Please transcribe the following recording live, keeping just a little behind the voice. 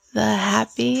The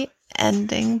Happy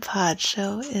Ending Pod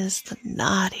Show is the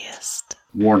naughtiest.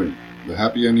 Warning. The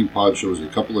Happy Ending Pod Show is a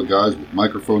couple of guys with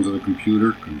microphones and a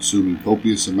computer consuming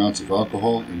copious amounts of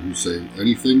alcohol and who say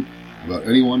anything about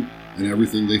anyone and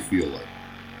everything they feel like.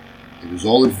 It is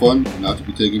all in fun and not to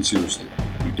be taken seriously.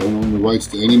 We don't own the rights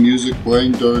to any music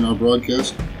playing during our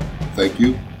broadcast. Thank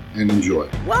you and enjoy.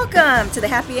 Welcome to the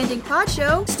Happy Ending Pod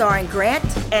Show, starring Grant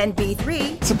and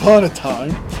B3. Once upon a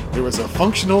time, there was a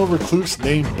functional recluse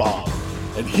named Bob,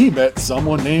 and he met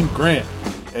someone named Grant,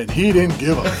 and he didn't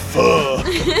give a fuck.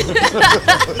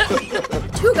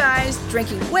 Two guys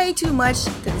drinking way too much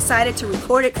that decided to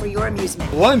record it for your amusement.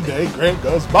 One day, Grant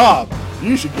goes, Bob,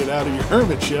 you should get out of your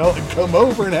hermit shell and come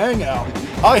over and hang out.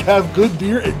 I have good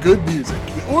beer and good music.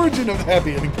 The origin of the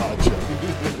Happy Ending Pod Show.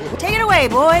 Take it away,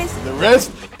 boys. The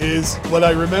rest is what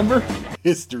I remember,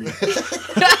 history.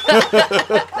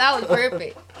 That was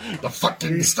perfect. The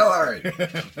fucking story!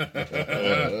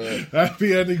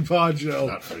 Happy Ending Pod Show.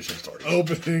 Not finishing story.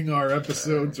 Opening our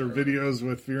episodes or videos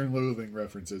with Fear and Loathing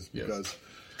references, because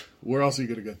where else are you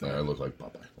going to get that? I look like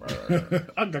Popeye.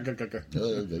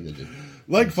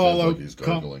 Like, follow, Like he's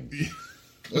gargling.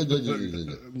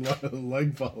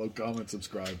 like, follow, comment,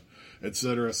 subscribe,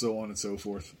 etc., so on and so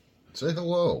forth. Say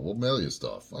hello. We'll mail you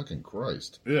stuff. Fucking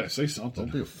Christ. Yeah, say something.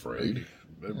 Don't be afraid.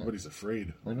 Everybody's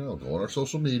afraid. I know. Go on our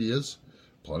social medias.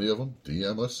 Plenty of them.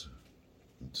 DM us.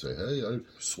 And say, hey,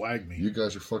 Swag me. you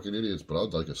guys are fucking idiots, but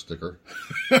I'd like a sticker.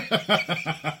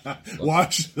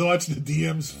 Watch the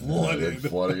DMs flood in.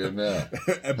 Flooding in now.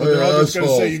 But they're all just going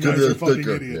to say you guys are fucking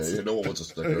idiots. Yeah, no one wants a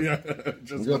sticker. Yeah,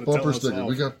 We got bumper stickers.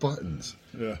 We got buttons.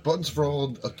 Yeah. Buttons for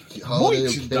all holiday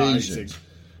Merchandising. occasions.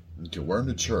 You can wear them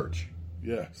to church.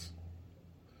 Yes.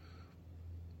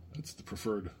 That's the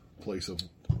preferred place of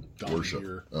Worship.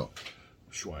 here. Oh.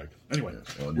 Swag. Anyway,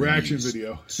 On your reaction knees.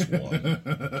 video. Swan.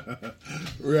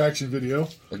 Reaction video.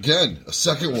 Again, a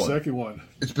second one. Second one.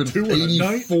 It's been 2 in a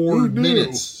night? 84 Who knew?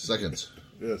 minutes. Seconds.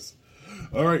 Yes.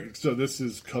 All right. So this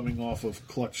is coming off of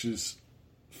Clutch's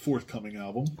forthcoming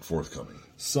album, Forthcoming.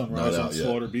 Sunrise Not on out yet.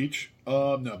 Slaughter Beach.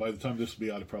 No, by the time this will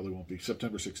be out, it probably won't be.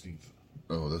 September 16th.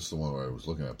 Oh, that's the one where I was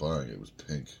looking at buying. It was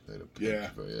pink. They had a pink. Yeah.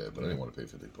 But I didn't want to pay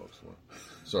 $50 for it.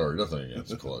 Sorry, nothing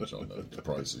against Clutch on the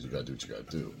prices. You got to do what you got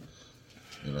to do.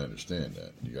 And I understand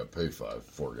that. You got to pay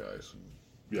four guys. And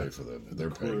Yeah. pay for them. And They're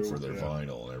the paying crew, for their yeah.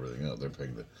 vinyl and everything else. They're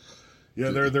paying the... Yeah,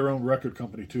 they're their own record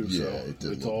company too. Yeah, so it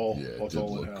did it's look, all yeah, it it's did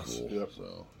all look in house. cool. Yep.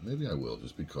 So maybe I will,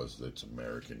 just because it's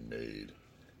American made.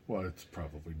 Well, it's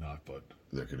probably not, but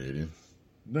They're Canadian.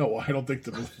 no, I don't think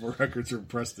the records are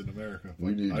pressed in America.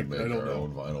 We need to I make don't our know.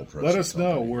 own vinyl press. Let us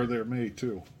know where they're made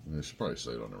too. They should probably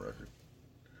say it on the record.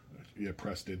 Yeah,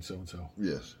 pressed in so and so.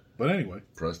 Yes. But anyway,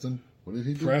 Preston? What did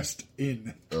he do? pressed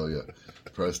in. Oh, yeah.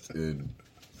 Pressed in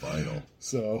vinyl.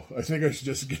 So I think I should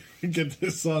just get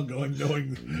this song going,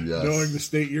 knowing Yes. the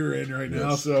state you're in right now.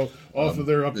 Yes. So off of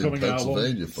their In upcoming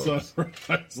Pennsylvania, album, folks.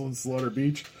 Sunrise on Slaughter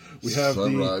Beach, we have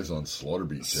Sunrise on Slaughter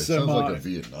Beach. That sounds like a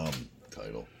Vietnam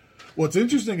title. What's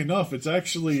interesting enough, it's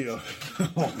actually. Oh,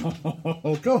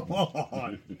 come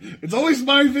on! It's always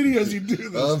my videos you do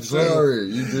this. I'm sorry.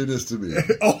 You did this to me.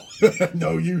 Oh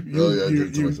no, you I did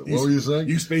it to myself. What were you saying?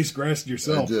 You space grassed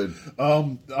yourself. I did.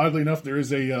 Oddly enough, there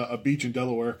is a beach in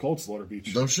Delaware called Slaughter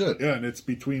Beach. No shit. Yeah, and it's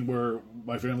between where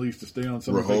my family used to stay on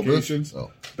summer Rehoboth? vacations.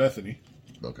 Oh. Bethany.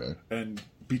 Okay. And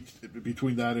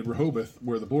between that and Rehoboth,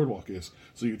 where the boardwalk is.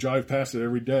 So you drive past it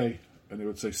every day, and it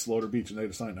would say Slaughter Beach, and they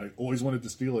had a sign. I always wanted to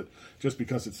steal it just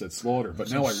because it said Slaughter,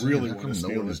 but now I really How want come to no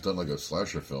steal one it. has done like a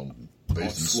slasher film on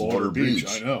based in Slaughter Beach.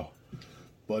 Beach? I know.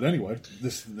 But anyway,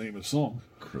 this is the name of the song.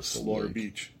 Crystal Slaughter Lake.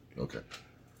 Beach. Okay.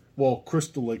 Well,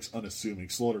 Crystal Lake's unassuming.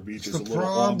 Slaughter Beach is the a little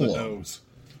on the problem. nose.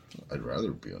 I'd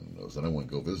rather be on the nose. Then I wouldn't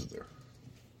go visit there.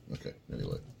 Okay.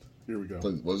 Anyway. Here we go.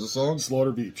 What was the song?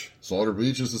 Slaughter Beach. Slaughter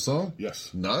Beach is the song?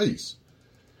 Yes. Nice.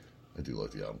 I do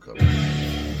like the album cover.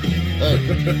 Hey.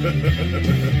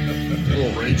 A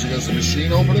little Rage Against the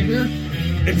Machine opening here?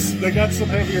 They got some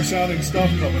heavier sounding stuff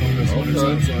coming on this one, it Okay.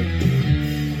 sounds like.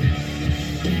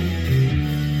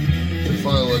 They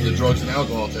finally let the drugs and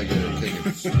alcohol take it.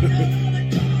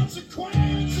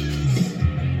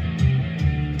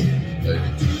 Hey.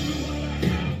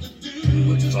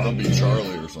 Like Zombie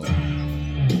Charlie or something.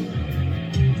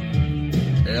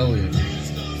 Alien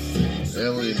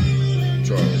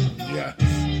Charlie. Yeah.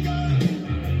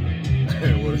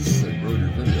 Hey, what is this? Ruin your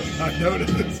video. I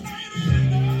noticed.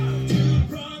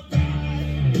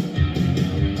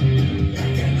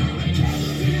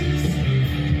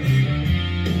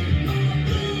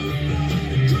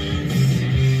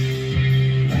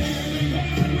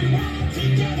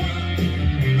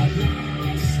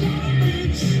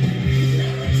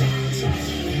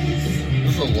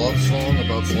 love song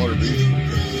about Slaughter Beach?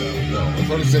 No. I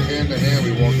thought it said hand to hand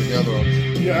we walk together on.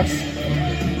 Yes.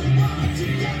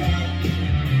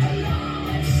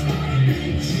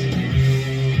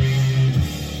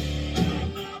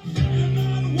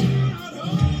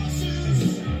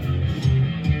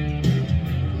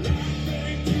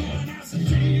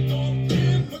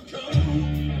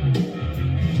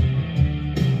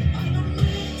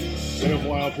 They have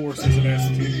wild horses and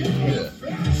STs.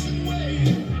 Yeah.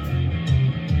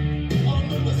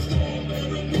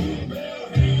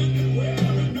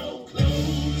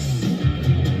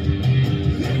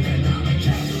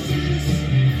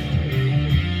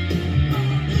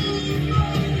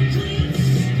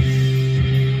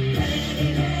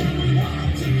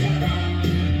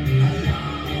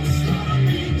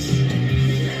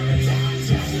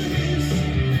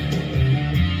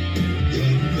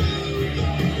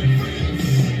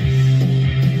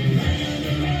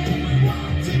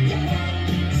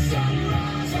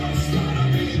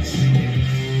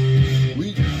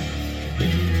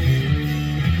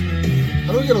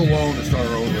 How do we get a loan to start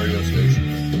our own radio station?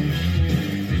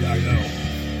 I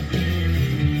know.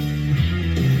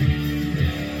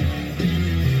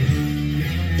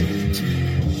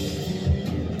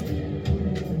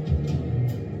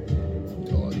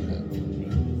 I like that.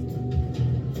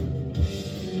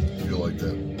 I feel like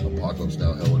the Apocalypse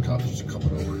Now helicopters are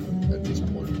coming over at this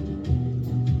point.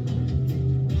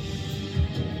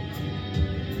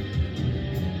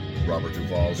 Robert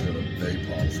Duvall's gonna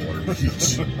napalm Slaughter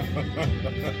Beach.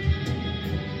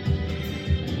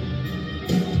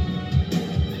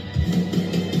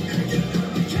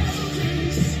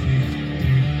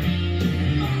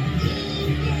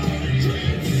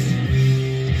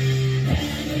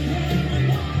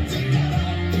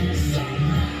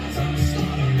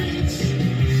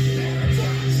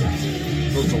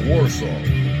 So it's a war song.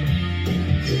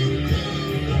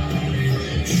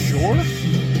 Sure.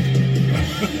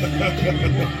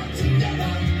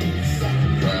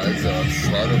 Rise up,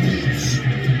 Slaughter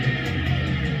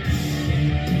Beach.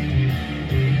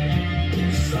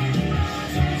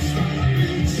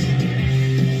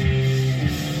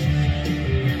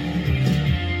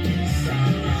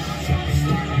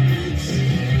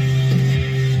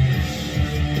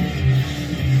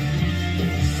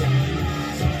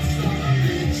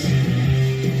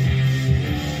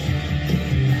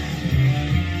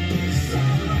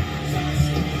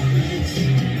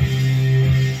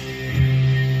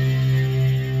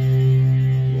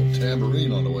 Little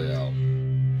tambourine on the way out.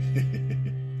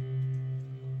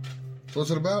 So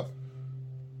what's it about?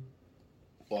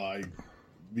 Well, I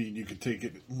mean, you could take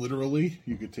it literally.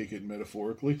 You could take it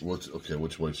metaphorically.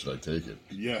 Which way should I take it?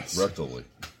 Yes. Rectally.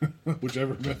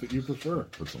 Whichever method you prefer.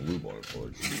 Put some lube on it,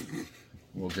 please.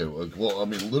 Okay, well, I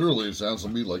mean, literally, it sounds to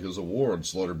me like there's a war in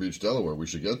Slaughter Beach, Delaware. We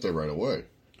should get there right away.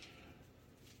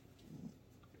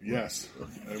 Yes.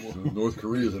 I will. North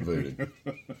Korea's invading.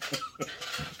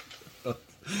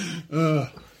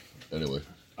 Anyway.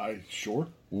 Sure.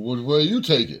 What way you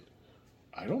take it?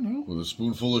 I don't know. With a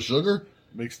spoonful of sugar?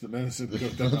 Makes the medicine go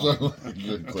down.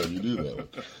 Good, glad you do that one.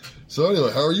 So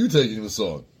anyway, how are you taking the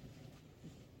song?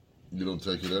 You don't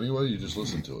take it anyway? You just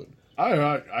listen to it? I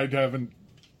haven't.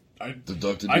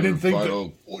 Deducted I didn't think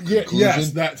final that. conclusion?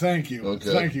 Yes, that. Thank you.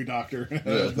 Okay. Thank you, doctor. Yeah,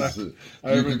 That- you I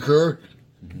haven't- concur?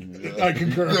 I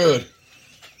concur. Good.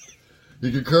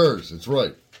 He concurs. It's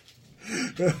right.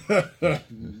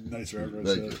 Nice reference.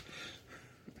 Thank you.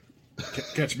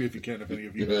 Catch me if you can. If any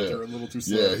of you Yeah. guys are a little too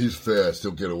slow. Yeah, he's fast.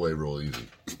 He'll get away real easy.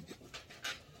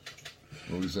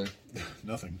 What were you saying?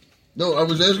 Nothing. No, I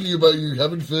was asking you about you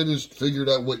haven't figured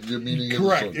out what your meaning is.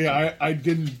 Correct. Yeah, I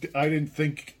didn't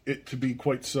think it to be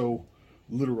quite so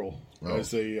literal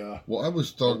as a Well, I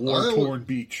was thought war-torn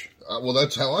beach. well,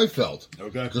 that's how I felt.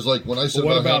 Okay. Because like when I said But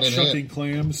what about hand in shucking hand,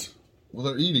 clams? well,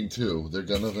 they're eating too. They've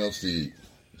got nothing else to eat.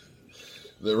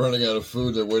 They're running out of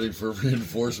food. They're waiting for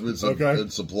reinforcements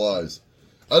and supplies.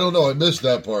 I don't know. I missed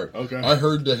that part. Okay. I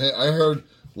heard a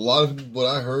lot of what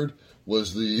I heard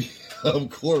was the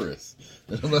chorus.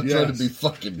 And I'm not trying to be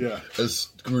fucking as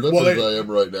screwed up as I am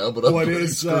right now, but I'm pretty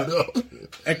screwed up.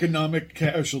 Economic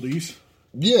casualties.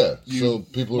 Yeah, so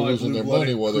people are losing their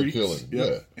money while they're killing.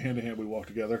 Yeah. Hand in hand we walk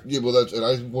together. Yeah, well, and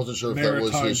I wasn't sure if that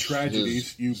was Maritime his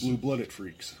tragedies, you blue-blooded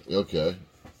freaks. Okay.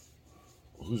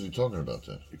 Who's he talking about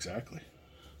then? Exactly.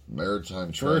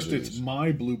 Maritime First tragedies. it's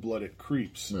my blue-blooded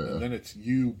creeps, and then it's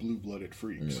you blue-blooded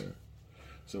freaks. Yeah.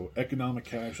 So economic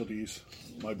casualties,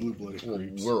 my blue-blooded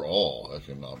creeps. We're all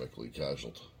economically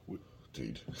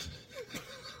casualtied.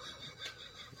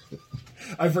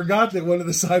 I forgot that one of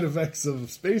the side effects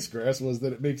of space grass was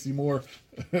that it makes you more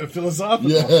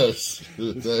philosophical. Yes.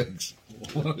 Thanks.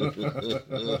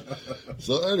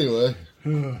 So anyway.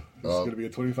 It's going to be a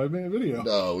 25-minute video.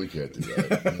 No, we can't do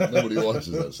that. Nobody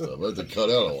watches that stuff. I have to cut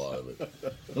out a lot of it.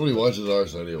 Nobody watches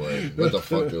ours anyway. What the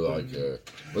fuck do I care?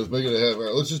 Let's make it a half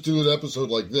hour. Let's just do an episode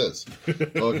like this.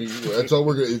 That's all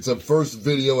we're going to... It's a first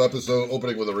video episode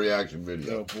opening with a reaction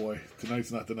video. Oh, boy.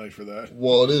 Tonight's not the night for that.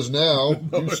 Well, it is now.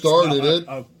 You started it.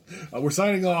 We're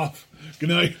signing off. Good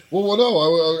night. Well, no.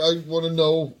 I want to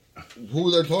know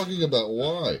who they're talking about.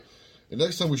 Why? And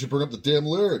next time we should bring up the damn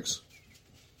lyrics.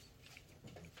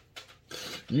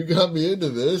 You got me into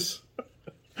this.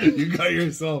 You got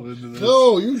yourself into this.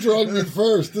 No, you drugged me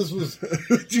first. This was...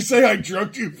 Did you say I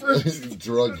drugged you first?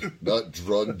 Drugged, not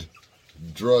drugged.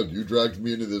 Drug. You dragged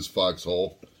me into this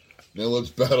foxhole. Now let's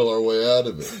battle our way out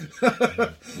of it.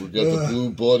 We got the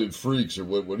blue-blooded freaks, or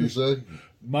what do you say?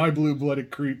 My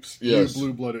blue-blooded creeps. Yes. You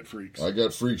blue-blooded freaks. I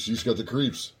got freaks. She's got the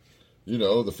creeps. You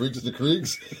know, the freaks and the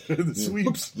creeks. The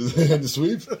sweeps. And the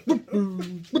sweeps.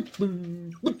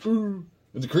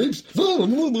 And the creeps.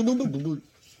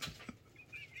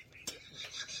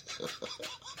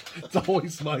 It's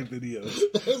always my videos.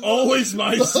 Always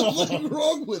my song. What's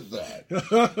wrong with that?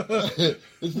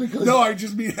 It's because... No, I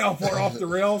just mean how far off the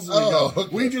rails we go.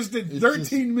 Okay. We just did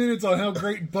 13 minutes on how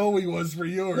great Bowie was for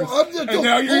yours. Well, and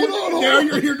now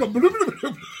you're here going...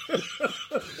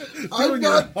 I'm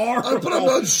not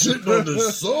shitting on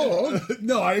this song.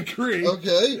 No, I agree.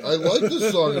 Okay, I like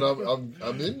this song, and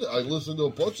I'm in. I listen to a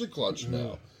bunch of Clutch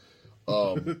now.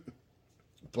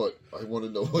 But I want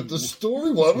to know what the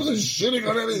story was. I wasn't shitting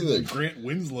on anything. Grant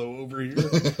Winslow over here.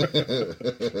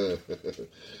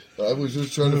 I was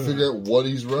just trying to figure out what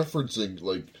he's referencing,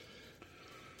 like,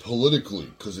 politically,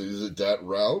 because is it that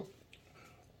route?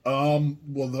 Well,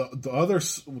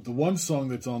 the one song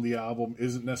that's on the album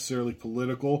isn't necessarily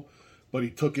political, but he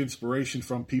took inspiration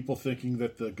from people thinking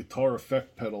that the guitar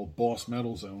effect pedal, Boss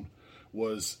Metal Zone,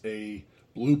 was a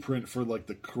blueprint for like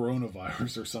the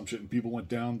coronavirus or some shit, and people went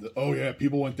down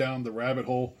the rabbit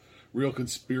hole. Real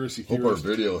conspiracy theories. Hope our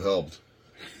video helped.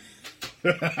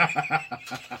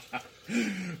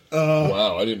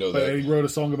 Wow, I didn't know that. He wrote a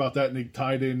song about that, and he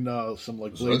tied in some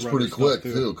like Blade that's Runner pretty quick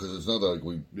too, because it's not like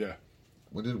we. Yeah.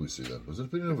 When did we see that? Was it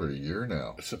been over a year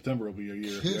now? September will be a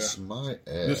year. Kiss my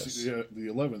ass. The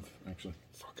 11th actually.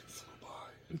 Fucking flew by.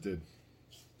 It did.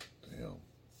 Damn.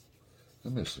 I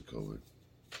miss the COVID.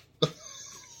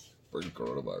 Bring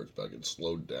coronavirus back and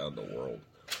slowed down the world.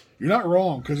 You're not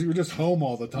wrong, because you were just home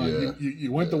all the time. Yeah.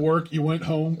 You went to work, you went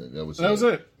home. That was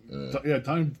it. Yeah.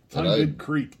 Time did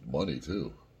creep. Money,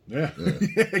 too. Yeah,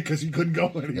 because you couldn't go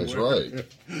anywhere. That's right.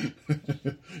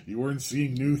 You weren't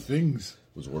seeing new things.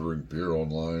 Was ordering beer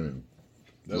online and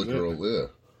liquor. Yeah.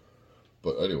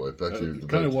 But anyway, back to your... It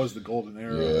kind of was the golden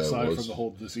era, aside from the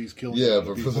whole disease killing. Yeah,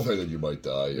 but for the fact that you might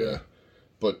die, yeah.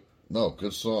 But, no,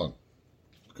 good song.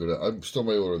 Good. I'm still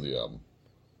may order the album.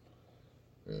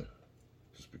 Yeah.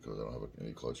 Just because I don't have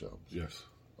any Clutch albums. Yes.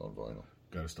 On vinyl.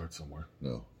 Got to start somewhere.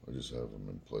 No, I just have them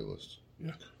in playlists.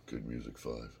 Yeah. Good Music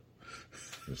 5.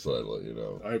 Just thought I'd let you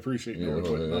know. I appreciate knowing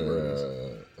what number it is.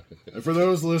 And for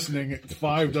those listening,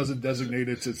 5 doesn't designate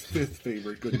it's its 5th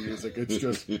favorite good music. It's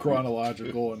just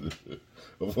chronological. And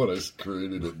of what I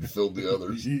created it and filled the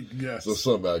others. Yes. So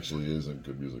some actually is in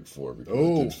Good Music 4 because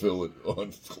I did fill it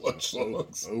on Clutch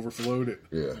songs. Overflowed it.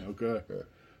 Yeah. Okay. Yeah.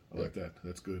 I like that.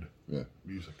 That's good. Yeah.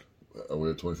 Music. Are we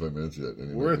at 25 minutes yet?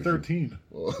 Anyway, we're at 13.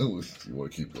 Well, you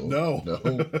want to keep going? No. No?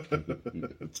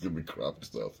 It's going to be crop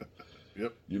stuff.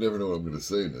 Yep. You never know what I'm going to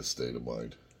say in this state of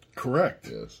mind. Correct.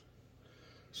 Yes.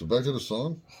 So back to the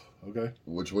song. Okay.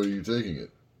 Which way are you taking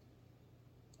it?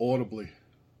 Audibly.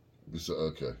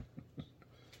 Okay.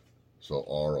 So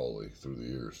orally through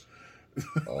the ears.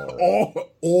 Audibly.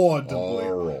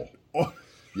 Oral.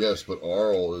 Yes, but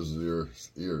oral is your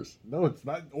ears. No, it's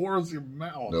not. Oral's your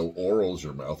mouth. No, oral's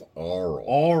your mouth. Oral.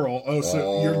 Oral. Oh, so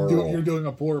Oral. you're doing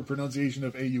a poor pronunciation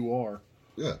of AUR.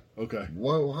 Yeah. Okay.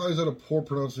 Why is that a poor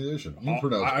pronunciation? You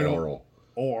pronounce oral.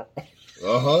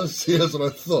 See, that's what I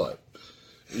thought.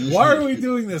 Why are we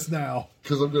doing this now?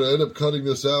 Because I'm going to end up cutting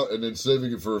this out and then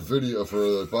saving it for a video for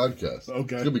the podcast.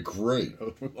 Okay. It's going to be great.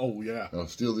 Oh, yeah. I'll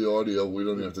steal the audio. We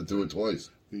don't even have to do it twice.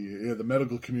 The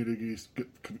medical community is...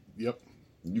 Yep.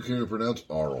 You can't even pronounce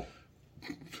oral.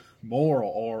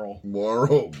 Oral.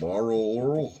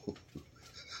 Oral.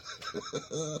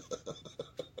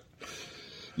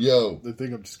 Yo. I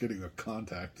think I'm just getting a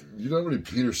contact. You know how many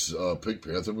Peter Pink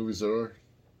Panther movies there are?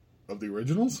 Of the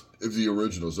originals? If the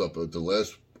original's up. The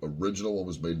last original one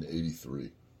was made in 1983.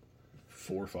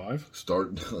 4 or 5?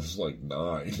 Starting, it's like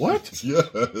 9. What?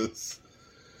 Yes.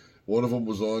 One of them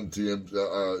was on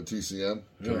TCM,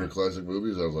 Turner Classic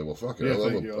Movies. I was like, well, fuck it.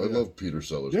 Yeah, I love Peter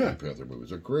Sellers' Yeah. Pink Panther movies.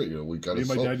 They're great. You know, we got Me and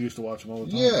my dad used to watch them all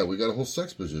the time. Yeah, we got a whole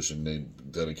sex position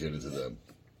dedicated to them.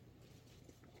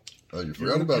 Oh, you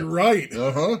forgot about You're right.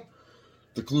 Uh-huh.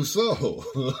 The Clouseau.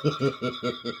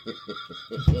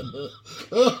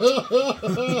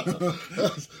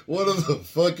 That's one of the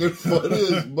fucking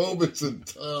funniest moments in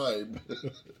time.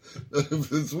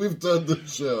 Since we've done the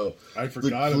show. I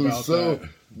forgot the about that.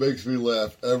 Makes me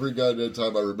laugh every goddamn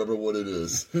time I remember what it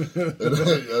is.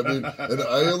 And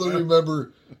I only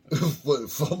remember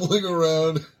fumbling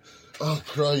around. Oh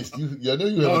Christ! I know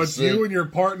you haven't it's seen. you and your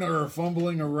partner are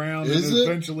fumbling around, Is and it?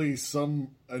 eventually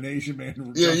an Asian man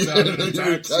jumps Yeah, out and you're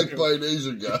attacks attacked you. by an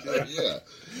Asian guy. Yeah.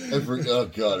 Oh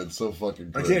God, it's so fucking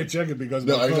I great. can't check it because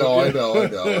No, my I phone- know.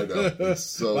 It's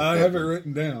so. I have it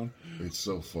written down. It's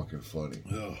so fucking funny.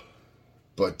 Ugh.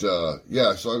 But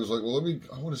yeah, so I was like, well,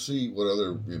 I want to see what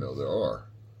other there are.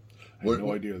 I had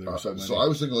no idea there were so many. So I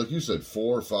was thinking, like you said,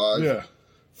 4 or 5. Yeah.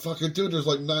 Fucking dude, there's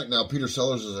like 9 now. Peter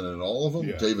Sellers isn't in all of them.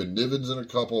 Yeah. David Niven's in a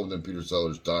couple, and then Peter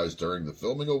Sellers dies during the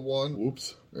filming of one.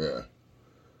 Whoops. Yeah.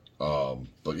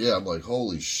 But yeah, I'm like,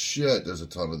 holy shit, there's a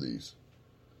ton of these.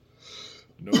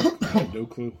 No, I had no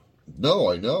clue.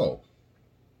 No, I know.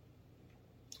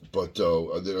 But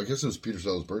I guess it was Peter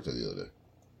Sellers' birthday the other day.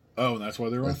 Oh, and that's why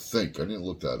they're I on? think. I didn't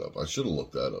look that up. I should have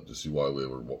looked that up to see why we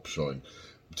were showing.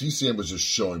 TCM was just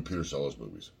showing Peter Sellers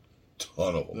movies.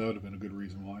 Ton of them. That would have been a good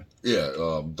reason why. Yeah,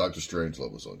 Dr.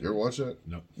 Strangelove was on. You ever watch that?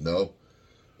 No. No?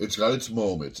 It's got its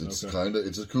moments. It's Okay.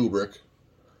 it's a Kubrick.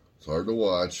 It's hard to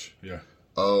watch. Yeah.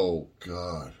 Oh,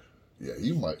 God. Yeah,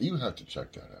 you have to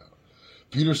check that out.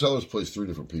 Peter Sellers plays 3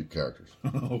 different characters,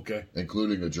 Okay.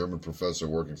 including a German professor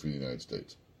working for the United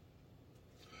States.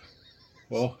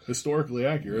 Well, historically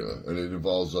accurate. Yeah, and it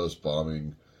involves us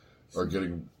bombing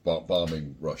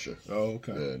Russia. Oh,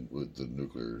 okay. And with the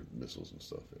nuclear missiles and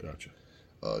stuff. Yeah. Gotcha.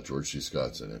 George C.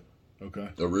 Scott's in it. Okay.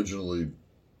 Originally,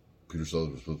 Peter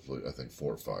Sellers was supposed to play, I think,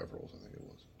 4 or 5 roles. I think it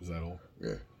was. Is that all?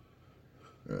 Yeah.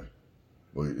 Yeah.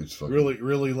 Well, it's fucking.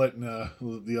 Really letting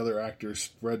the other actors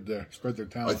spread their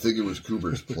talent. I think it was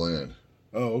Kubrick's plan.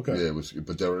 Oh, okay. Yeah, it was,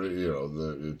 but there were,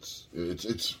 it's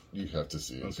you have to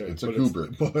see it. Okay. It's a but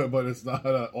Kubrick. But it's not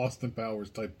Austin Powers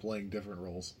type playing different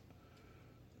roles.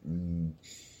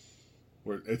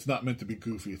 Where it's not meant to be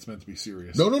goofy. It's meant to be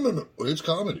serious. No. It's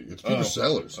comedy. It's Peter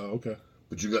Sellers. Oh, okay.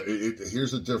 But you got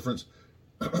here's the difference.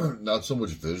 Not so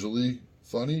much visually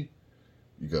funny.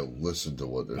 You got to listen to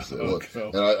what they're saying.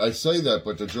 Okay. And I say that,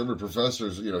 but the German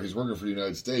professors, he's working for the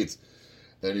United States,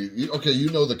 and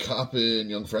the cop in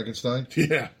Young Frankenstein.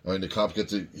 Yeah. I mean, the cop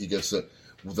gets that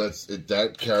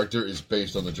character is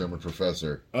based on the German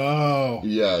professor. Oh.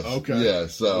 Yes. Okay. Yeah.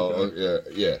 So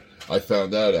yeah, I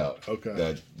found that out. Okay.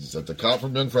 That the cop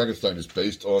from Young Frankenstein is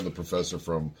based on the professor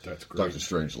from That's great. Dr.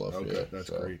 Strangelove. Okay. Yeah, That's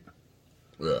so, great.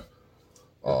 Yeah.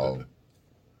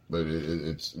 But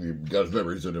it's you got to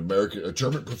remember he's a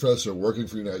German professor working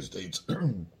for the United States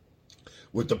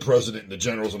with the president and the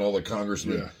generals and all the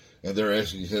congressmen, Yeah. and they're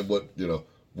asking him what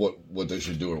they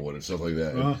should do and stuff like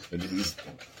that. Uh-huh. And he's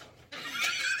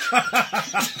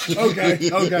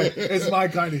Okay. It's my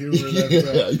kind of humor.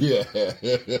 yeah.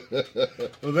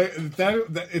 Well,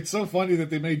 it's so funny that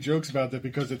they made jokes about that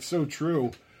because it's so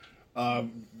true.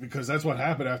 Because that's what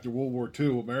happened after World War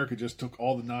II. America just took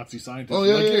all the Nazi scientists. Oh,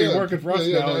 yeah, like, yeah, you're yeah. working for us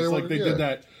Yeah, now. yeah, It's yeah, like they yeah.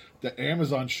 did the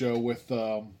Amazon show with,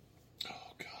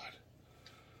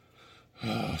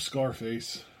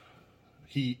 Scarface,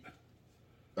 Heat,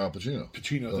 Al Pacino.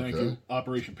 Pacino, thank Okay. you,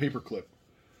 Operation Paperclip.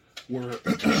 Where,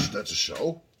 That's a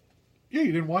show? yeah,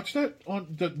 you didn't watch that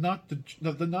on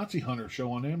the Nazi Hunter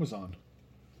show on Amazon.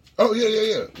 Oh,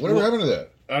 yeah. Whatever happened to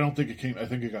that? I don't think it came. I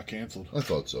think it got canceled. I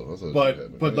thought so.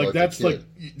 But like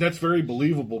that's very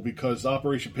believable because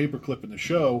Operation Paperclip in the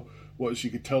show was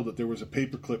you could tell that there was a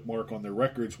paperclip mark on their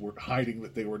records were hiding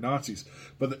that they were Nazis.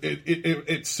 But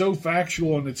it's so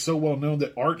factual and it's so well known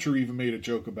that Archer even made a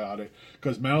joke about it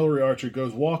because Mallory Archer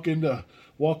goes walk into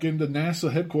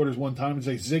NASA headquarters one time and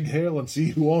say zig hail and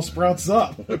see who all sprouts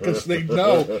up because they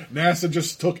know NASA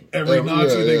just took every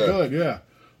Nazi they could. Yeah.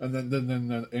 And then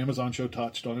the Amazon show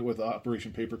touched on it with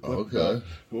Operation Paperclip. Okay.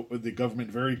 The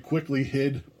government very quickly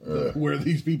hid where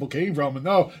these people came from. And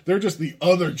no, they're just the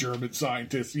other German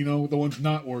scientists, the ones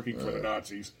not working for the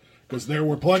Nazis. Because there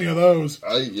were plenty of those.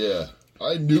 I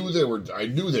knew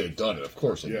they had done it. Of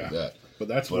course I knew that. But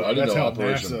I didn't that's know how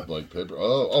Operation NASA, like paper.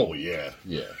 Oh yeah.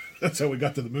 that's how we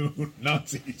got to the moon.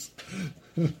 Nazis.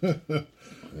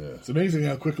 Yeah. It's amazing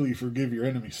how quickly you forgive your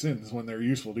enemy's sins when they're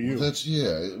useful to you.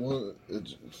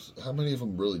 How many of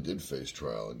them really did face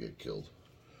trial and get killed?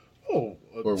 Oh,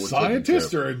 Or we're scientists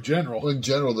taking care or in general? Well, in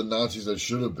general, the Nazis that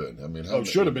should have been. I mean, how Oh,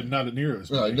 should have been not near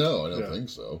as I many. know. I don't Yeah. think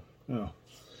so. Oh.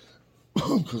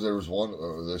 Because there was one.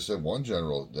 They said one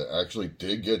general that actually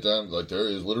did get down. Like there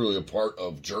is literally a part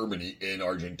of Germany in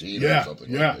Argentina Yeah, or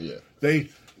something. yeah. Like that. Yeah. They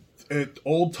at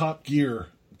old Top Gear,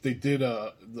 they did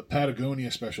the Patagonia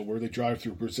special where they drive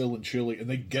through Brazil and Chile, and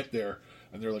they get there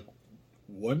and they're like,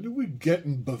 "When do we get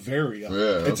in Bavaria?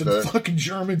 Yeah, it's okay. a fucking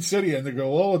German city." And they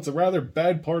go, "Oh, it's a rather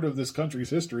bad part of this country's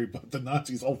history, but the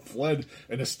Nazis all fled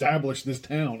and established this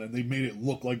town, and they made it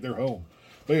look like their home."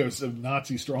 But yeah, it was a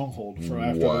Nazi stronghold from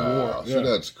after the war. So Yeah.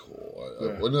 that's cool.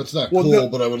 Yeah. Well, that's not Well, cool, no-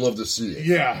 but I would love to see it.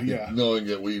 Yeah, yeah. Knowing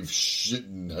that we've shit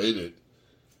and hate it.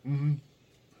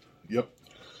 Yep.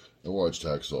 I watched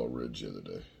Hacksaw Ridge the other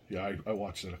day. Yeah, I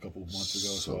watched it a couple of months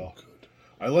ago as So well. good.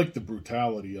 I like the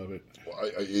brutality of it.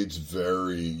 It's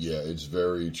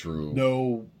very true.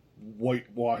 No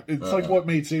whitewash. It's like what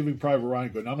made Saving Private Ryan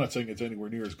good. And I'm not saying it's anywhere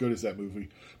near as good as that movie,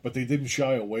 but they didn't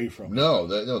shy away from it.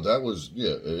 That was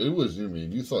it was. I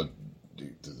mean, you thought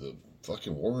the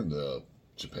fucking war in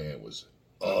Japan was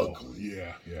ugly,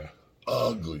 Yeah.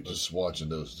 ugly. Just watching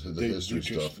the They history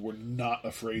just stuff. were not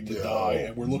afraid to No. die,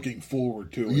 and we're looking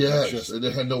forward to it. Yes, It's just, and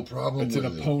they had no problem it's with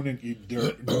an it. opponent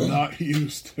you're not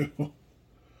used to.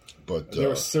 But There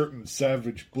was certain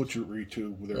savage butchery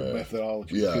to their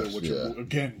methodology, yes, too, which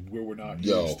again we're not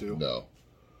no, used to. no.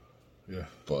 Yeah.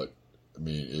 But I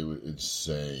mean, it was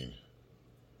insane.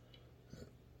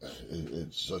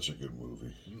 It's such a good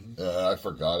movie. I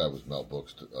forgot I was Mel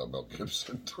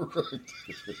Gibson directed.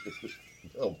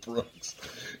 Mel Brooks.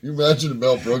 You imagine if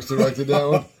Mel Brooks directed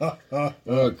that one?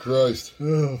 Oh Christ.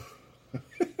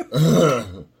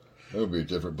 That would be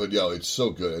different. But yeah, it's so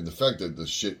good. And the fact that the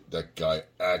shit that guy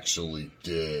actually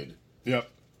did. Yep.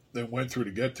 Then went through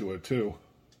to get to it too.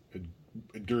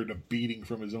 Endured a beating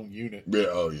from his own unit. Yeah,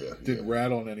 oh yeah. Didn't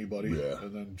rat on anybody. Yeah.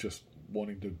 And then just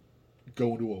wanting to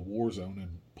go into a war zone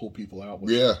and pull people out with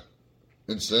Yeah.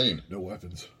 Insane. no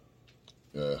weapons.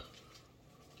 Yeah.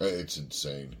 It's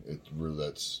insane.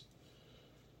 That's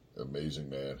amazing,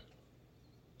 man.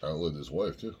 Outlived his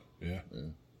wife, too. Yeah.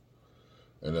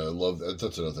 And I love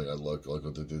that's another thing I like what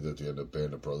they did at the end of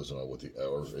Band of Brothers and all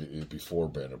with before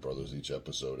Band of Brothers, each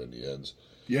episode and the ends.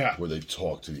 Yeah. Where they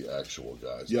talk to the actual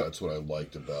guys. Yep. That's what I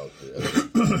liked about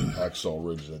the Hacksaw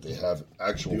Ridge, that they have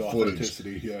actual The footage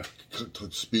authenticity, yeah.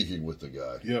 speaking with the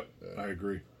guy. Yep. I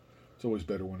agree. It's always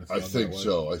better when it's I done think that way.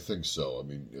 so. I think so. I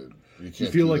mean, you can't. You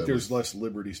feel do like that there's with- less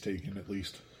liberties taken, at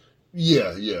least.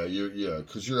 Yeah,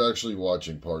 because you're actually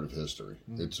watching part of history.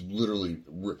 It's literally,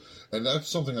 and that's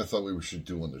something I thought we should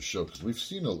do on the show, because we've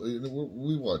seen,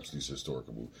 we watch these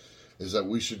historical movies, is that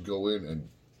we should go in and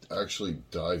actually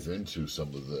dive into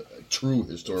some of the true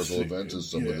historical events of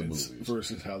some of the movies.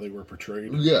 Versus how they were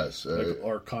portrayed. Yes. Like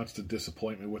our constant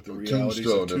disappointment with the realities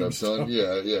Tombstone of that I've Tombstone. done. Yeah.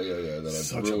 That I've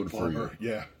Such a ruined for bummer. you.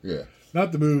 Yeah. Yeah.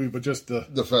 Not the movie, but just the...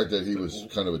 The fact that he was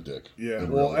kind of a dick. Yeah.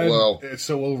 in Well, real- and it's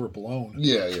so overblown.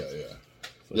 Yeah,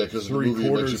 because the movie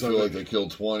it makes you feel of like it. they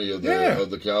killed 20 of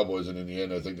the Cowboys, and in the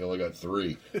end, I think they only got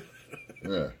 3.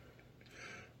 Yeah.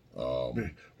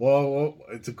 Well,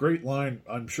 it's a great line.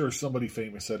 I'm sure somebody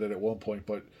famous said it at one point,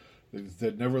 but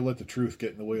they'd never let the truth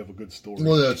get in the way of a good story.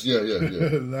 Well, that's, yeah.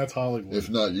 That's Hollywood. If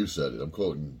not, you said it. I'm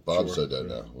quoting. Bob Sure, said that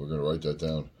now. We're going to write that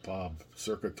down. Bob,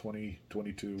 circa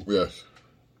 2022 Yes.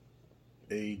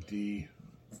 AD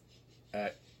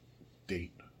at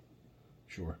date.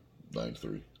 Sure.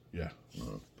 9-3. Yeah.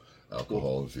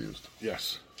 Alcohol infused.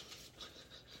 Yes.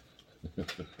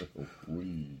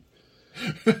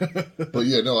 But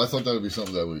yeah, no, I thought that would be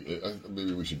something that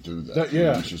maybe we should do that.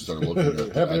 Yeah. We should start looking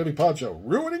at Happy Eddie Pod Show.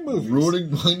 Ruining movies.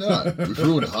 Why not? We've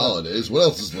ruined holidays. What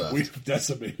else is left? We've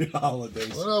decimated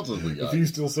holidays. What else have we If got? you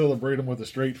still celebrate them with a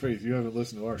straight face, you haven't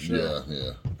listened to our show.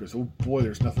 Yeah. Because, oh boy,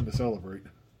 there's nothing to celebrate.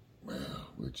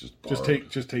 We just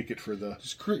take it for the...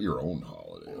 Just create your own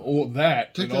holiday. Well,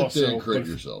 that. Take and that also, day and create but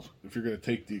yourself. If you're going to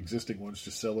take the existing ones,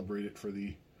 just celebrate it for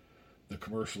the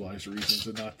commercialized reasons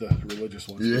and not the religious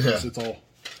ones. Yeah. Because it's all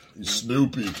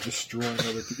Snoopy. destroying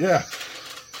other people. Yeah.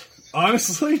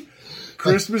 Honestly,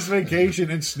 Christmas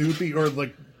Vacation and Snoopy are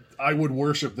like, I would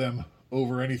worship them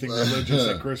over anything religious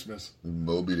at Christmas.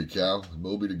 Moby the cow,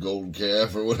 Moby the golden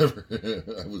calf, or whatever.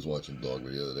 I was watching Dogma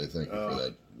the other day. Thank you for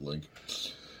that link.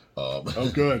 Oh,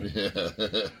 good.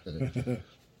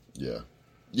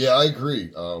 Yeah, I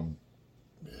agree.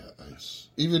 It's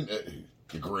even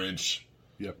the Grinch.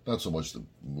 Yep. Not so much the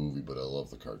movie, but I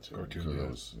love the cartoon. Cartoon,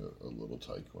 because yeah. I was a little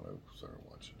tyke when I started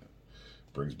watching it.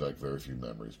 Brings back very few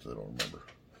memories because I don't remember.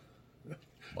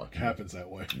 It happens that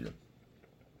way. Yeah.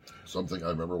 Something I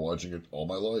remember watching it all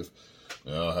my life.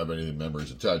 I don't have any memories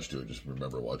attached to it. Just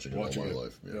remember watching it all my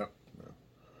life. Yeah.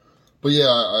 But yeah,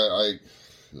 I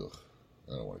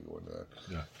don't want to go into that.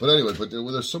 Yeah. But anyway,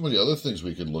 there's so many other things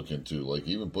we could look into, like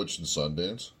even Butch and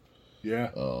Sundance.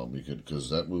 Yeah. You could, because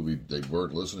that movie, they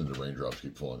weren't listening to Raindrops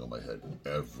Keep Falling on My Head.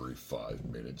 Every 5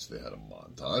 minutes they had a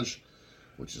montage,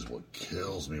 which is what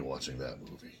kills me watching that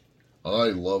movie. I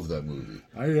love that movie.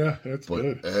 Yeah, that's But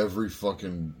good. every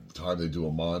fucking time they do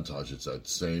a montage, it's that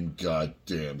same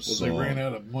goddamn Well, song. they ran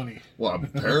out of money. Well,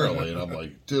 apparently, and I'm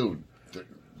like, dude,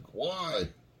 why?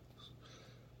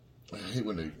 I hate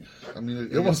when they. I mean,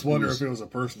 You almost wonder if it was a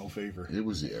personal favor. It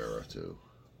was the era too.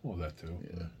 Well, that too.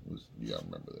 Yeah, it was. Yeah, I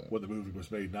remember that. When the movie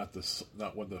was made, not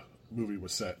when the movie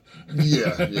was set.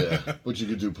 Yeah. But you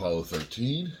could do Apollo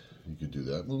 13. You could do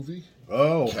that movie.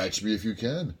 Oh, Catch Me If You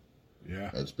Can. yeah,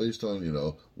 That's based on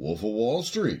Wolf of Wall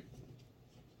Street.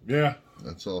 yeah.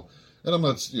 That's all. And I'm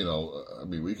not. I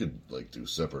mean, we could like do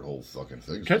separate whole fucking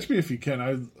things. Catch Me If You Can.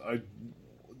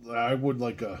 I would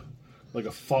like a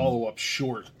follow up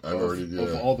short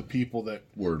of all the people that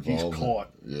Were he's involved.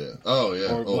 caught. Yeah. Oh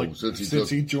yeah. Or since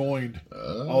he joined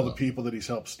all the Oh. people that he's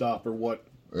helped stop or what.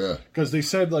 Yeah. Because they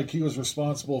said like he was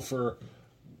responsible for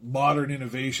modern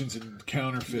innovations in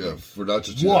counterfeiting. Yeah, for not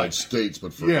just the What? United States,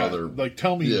 but for Yeah, other. like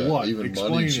tell me what. even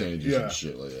Explain money it. changes Yeah. and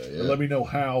shit like that. Yeah, And let me know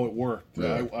how it worked.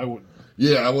 Yeah. I would.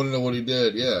 yeah, I want to know what he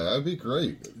did. Yeah, that'd be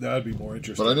great. That'd be more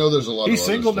interesting. But I know there's a lot. He's of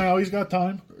other single stuff. now. He's got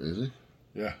time. Is he?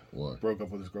 Yeah. Why? Broke up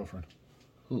with his girlfriend,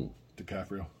 Who?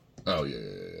 DiCaprio. Oh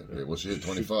yeah. Well, she hit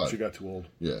 25. She got too old.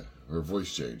 Yeah, her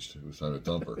voice changed. It was time to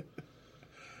dump her.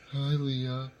 Hi,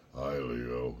 Leah. Hi,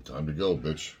 Leo. Time to go,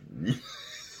 bitch.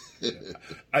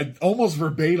 I almost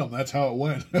verbatim. That's how it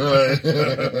went.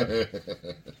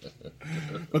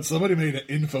 But somebody made an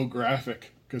infographic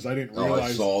because I didn't Oh, I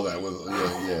realize. saw that.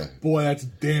 Yeah. Boy, that's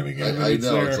damning I evidence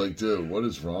know. there. It's like, dude, what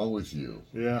is wrong with you?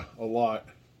 Yeah, a lot.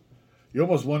 You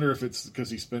almost wonder if it's because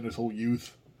he spent his whole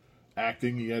youth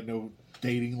acting. He had no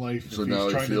dating life. So if now he's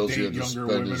he trying feels to he date had to younger spend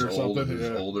women his, or something. his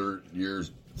Yeah. older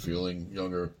years feeling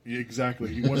younger.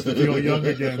 Exactly. He wants to feel young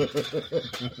again.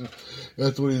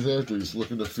 That's what he's after. He's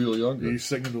looking to feel younger. He's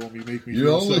singing to him. You make me You're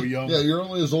feel only, so young. yeah, you're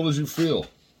only as old as you feel.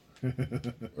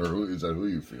 Or is that who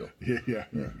you feel? Yeah.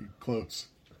 Close.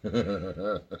 All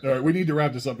right, we need to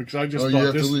wrap this up because I just Oh, you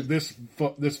thought have to leave-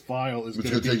 this file is It's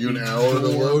going going to take you an be hour to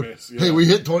load. enormous. Yeah. Hey, we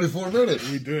hit 24 minutes.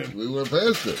 We did. We went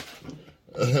past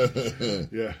it.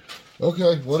 Yeah,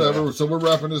 Okay, whatever. So we're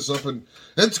wrapping this up, and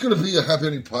it's going to be a Happy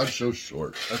Ending Pod Show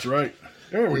short. that's right.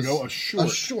 There we go. A short. A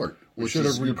short. We which should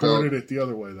is have recorded about- it the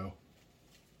other way though.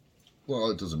 Well,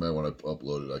 it doesn't matter when I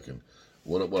upload it. I can.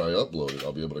 When I upload it,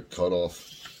 I'll be able to cut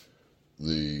off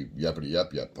the yappity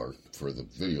yap yap part for the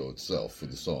video itself for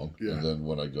the song, Yeah. and then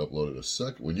when I upload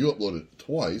it when you upload it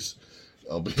twice,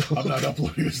 I'll be. I'm not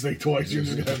uploading this thing twice. You're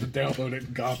just gonna have to download it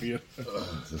and copy it.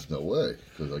 It's There's no way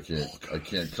because I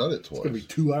can't cut it twice. gonna be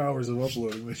 2 hours of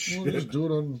uploading this Well, shit. just do it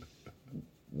on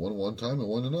one time and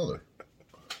one another.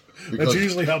 That's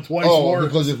usually how twice Oh, works.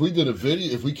 because if we did a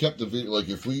video, if we kept the video, like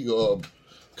if we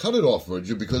cut it off, would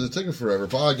you? Because it's taking forever.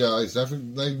 Bye, guys.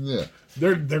 Yeah.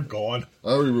 They're gone. I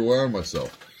already rewound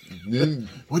myself.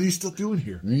 What are you still doing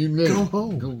here? Go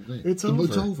home. It's over.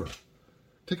 It's over.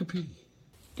 Take a pee.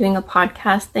 Doing a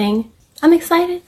podcast thing. I'm excited.